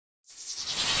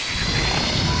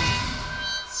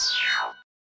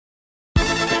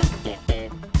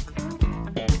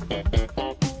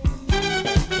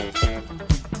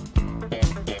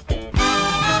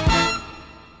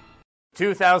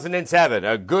2007,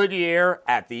 a good year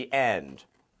at the end.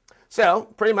 So,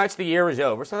 pretty much the year is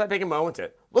over, so I'll take a moment to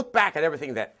look back at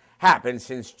everything that happened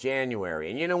since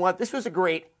January. And you know what? This was a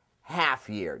great half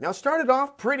year. Now, it started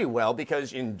off pretty well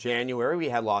because in January we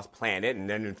had Lost Planet, and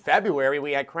then in February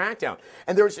we had Crackdown.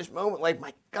 And there was this moment like,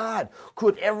 my God,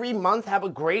 could every month have a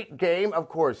great game? Of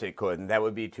course it could, and that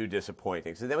would be too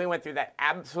disappointing. So then we went through that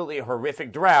absolutely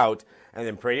horrific drought, and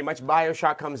then pretty much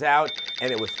BioShock comes out, and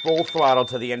it was full throttle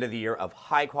to the end of the year of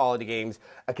high-quality games,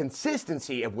 a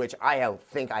consistency of which I don't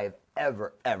think I have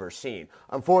ever seen.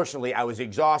 Unfortunately, I was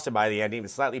exhausted by the end, even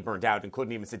slightly burnt out, and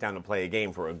couldn't even sit down and play a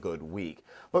game for a good week.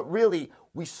 But really,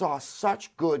 we saw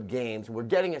such good games, and we're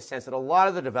getting a sense that a lot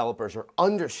of the developers are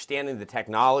understanding the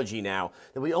technology now,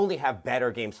 that we only have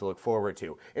better games to look forward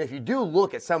to. And if you do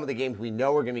look at some of the games we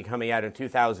know are going to be coming out in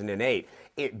 2008,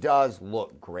 it does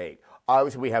look great.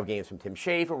 Obviously, we have games from Tim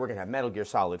Schafer. We're going to have Metal Gear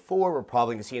Solid 4. We're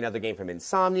probably going to see another game from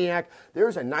Insomniac.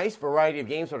 There's a nice variety of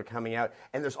games that are coming out,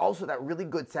 and there's also that really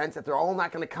good sense that they're all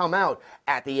not going to come out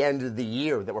at the end of the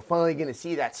year, that we're finally going to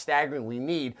see that staggering we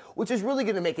need, which is really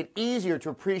going to make it easier to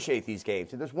appreciate these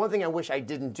games. And there's one thing I wish I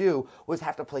didn't do was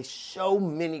have to play so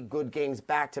many good games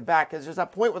back to back, because there's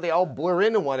that point where they all blur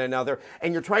into one another,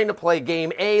 and you're trying to play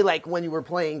game A like when you were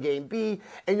playing game B,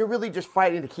 and you're really just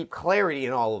fighting to keep clarity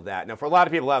in all of that. Now, for a lot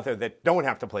of people out there that don't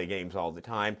have to play games all the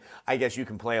time, I guess you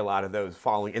can play a lot of those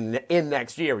following in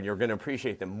next year, and you're going to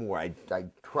appreciate them more. I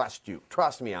trust you.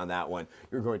 Trust me on that one.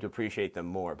 You're going to appreciate them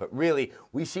more. But really,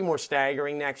 we see more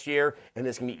staggering next year, and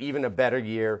it's going to be even a better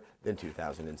year than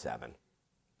 2007.